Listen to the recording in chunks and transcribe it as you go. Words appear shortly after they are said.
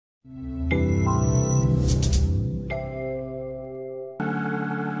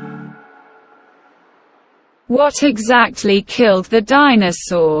What exactly killed the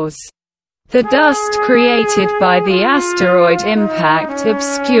dinosaurs? The dust created by the asteroid impact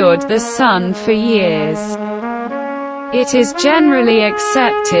obscured the Sun for years. It is generally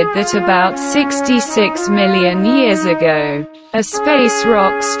accepted that about 66 million years ago, a space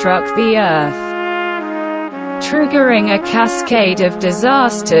rock struck the Earth, triggering a cascade of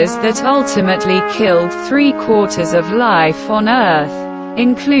disasters that ultimately killed 3/4 of life on Earth,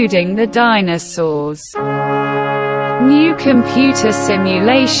 including the dinosaurs. New computer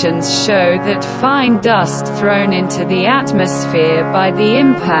simulations show that fine dust thrown into the atmosphere by the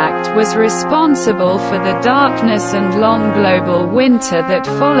impact was responsible for the darkness and long global winter that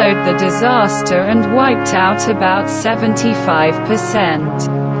followed the disaster and wiped out about 75%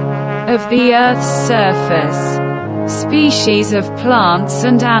 of the Earth's surface. Species of plants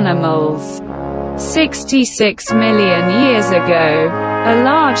and animals. 66 million years ago, a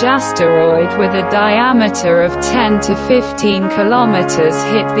large asteroid with a diameter of 10 to 15 kilometers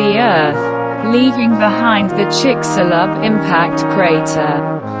hit the Earth, leaving behind the Chicxulub impact crater,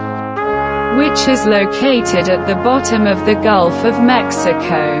 which is located at the bottom of the Gulf of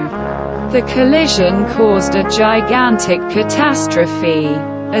Mexico. The collision caused a gigantic catastrophe,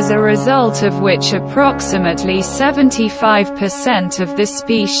 as a result of which approximately 75% of the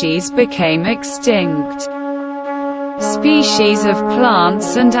species became extinct. Species of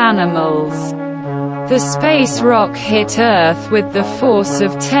plants and animals. The space rock hit Earth with the force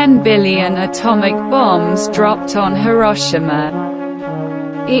of 10 billion atomic bombs dropped on Hiroshima.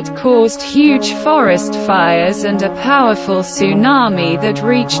 It caused huge forest fires and a powerful tsunami that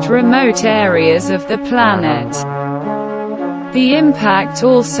reached remote areas of the planet. The impact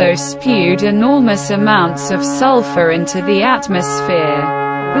also spewed enormous amounts of sulfur into the atmosphere,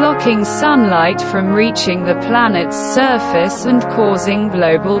 blocking sunlight from reaching the planet's surface and causing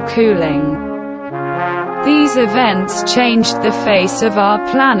global cooling. These events changed the face of our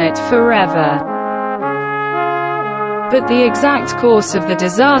planet forever. But the exact course of the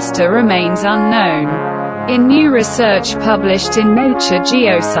disaster remains unknown. In new research published in Nature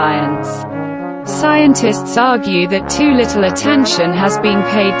Geoscience, scientists argue that too little attention has been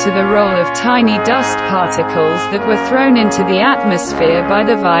paid to the role of tiny dust particles that were thrown into the atmosphere by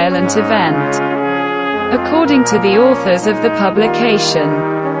the violent event. According to the authors of the publication,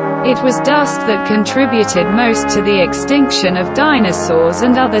 it was dust that contributed most to the extinction of dinosaurs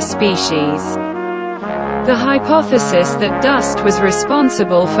and other species. The hypothesis that dust was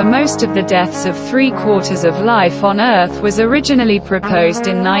responsible for most of the deaths of 3/4 of life on Earth was originally proposed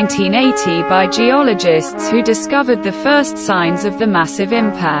in 1980 by geologists who discovered the first signs of the massive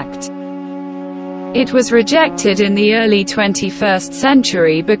impact. It was rejected in the early 21st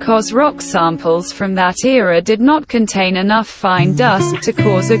century because rock samples from that era did not contain enough fine dust to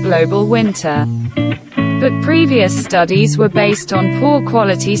cause a global winter. But previous studies were based on poor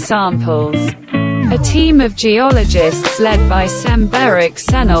quality samples. A team of geologists led by Sem Berik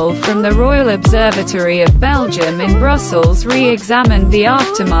Senel from the Royal Observatory of Belgium in Brussels re-examined the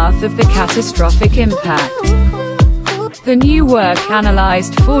aftermath of the catastrophic impact. The new work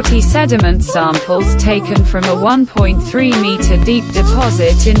analyzed 40 sediment samples taken from a 1.3-meter deep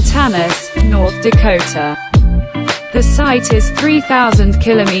deposit in Tanis, North Dakota. The site is 3,000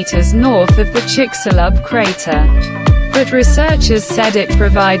 kilometers north of the Chicxulub crater. But researchers said it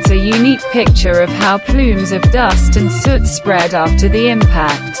provides a unique picture of how plumes of dust and soot spread after the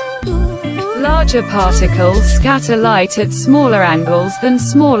impact. Larger particles scatter light at smaller angles than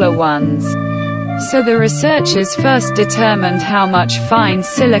smaller ones. So the researchers first determined how much fine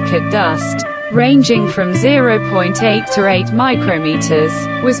silicate dust, ranging from 0.8 to 8 micrometers,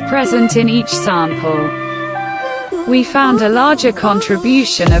 was present in each sample. We found a larger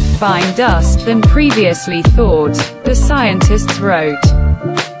contribution of fine dust than previously thought, the scientists wrote.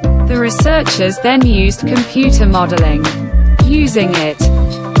 The researchers then used computer modeling. Using it,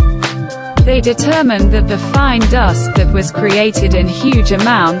 they determined that the fine dust that was created in huge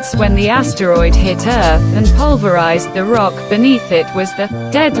amounts when the asteroid hit Earth and pulverized the rock beneath it was the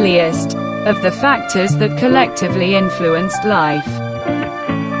deadliest of the factors that collectively influenced life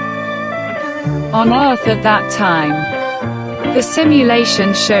on Earth at that time. The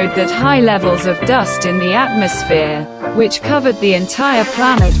simulation showed that high levels of dust in the atmosphere, which covered the entire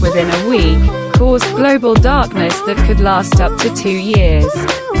planet within a week, caused global darkness that could last up to 2 years,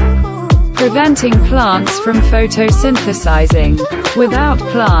 preventing plants from photosynthesizing. Without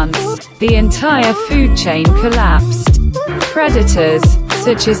plants, the entire food chain collapsed. Predators,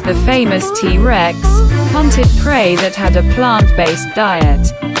 such as the famous T-Rex, hunted prey that had a plant-based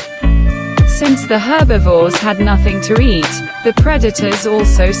diet. Since the herbivores had nothing to eat, the predators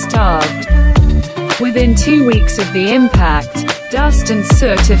also starved. Within 2 weeks of the impact, dust and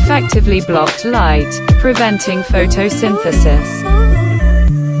soot effectively blocked light, preventing photosynthesis.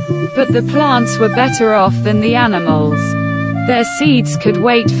 But the plants were better off than the animals. Their seeds could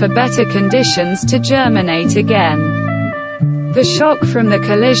wait for better conditions to germinate again. The shock from the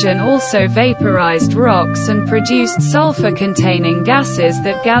collision also vaporized rocks and produced sulfur-containing gases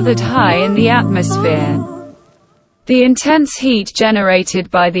that gathered high in the atmosphere. The intense heat generated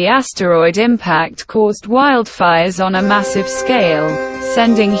by the asteroid impact caused wildfires on a massive scale,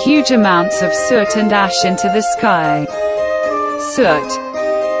 sending huge amounts of soot and ash into the sky. Soot,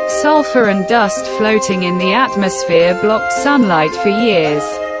 sulfur and dust floating in the atmosphere blocked sunlight for years,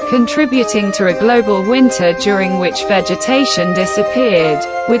 contributing to a global winter during which vegetation disappeared,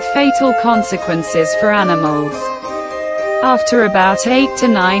 with fatal consequences for animals. After about 8 to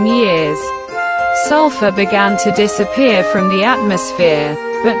 9 years, sulfur began to disappear from the atmosphere,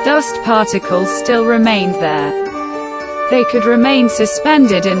 but dust particles still remained there. They could remain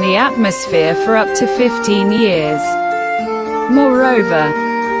suspended in the atmosphere for up to 15 years. Moreover,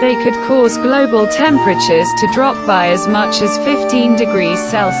 they could cause global temperatures to drop by as much as 15 degrees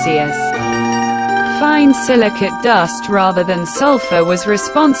Celsius. Fine silicate dust rather than sulfur was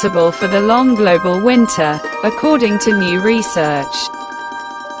responsible for the long global winter, according to new research.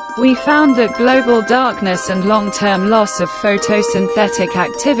 We found that global darkness and long-term loss of photosynthetic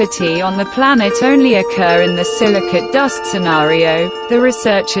activity on the planet only occur in the silicate dust scenario, the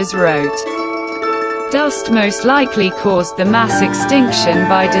researchers wrote. Dust most likely caused the mass extinction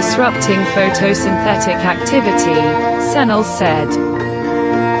by disrupting photosynthetic activity, Senel said.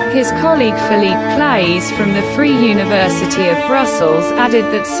 His colleague Philippe Claeys from the Free University of Brussels added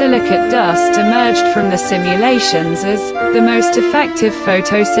that silicate dust emerged from the simulations as the most effective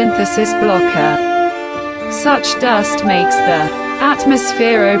photosynthesis blocker. Such dust makes the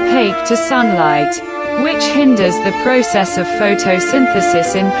atmosphere opaque to sunlight, which hinders the process of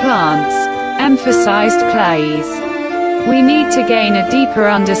photosynthesis in plants, emphasized Claeys. We need to gain a deeper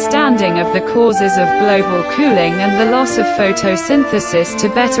understanding of the causes of global cooling and the loss of photosynthesis to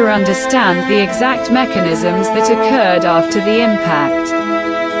better understand the exact mechanisms that occurred after the impact.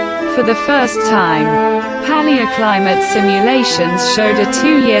 For the first time, paleoclimate simulations showed a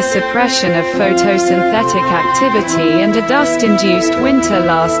 2-year suppression of photosynthetic activity and a dust-induced winter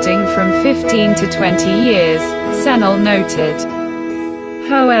lasting from 15 to 20 years, Senel noted.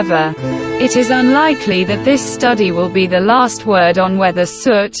 However, it is unlikely that this study will be the last word on whether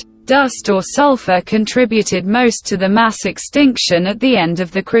soot, dust or sulfur contributed most to the mass extinction at the end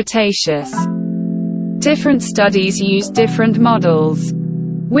of the Cretaceous. Different studies use different models,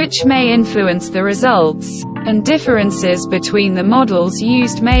 which may influence the results, and differences between the models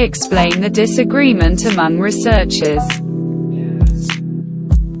used may explain the disagreement among researchers.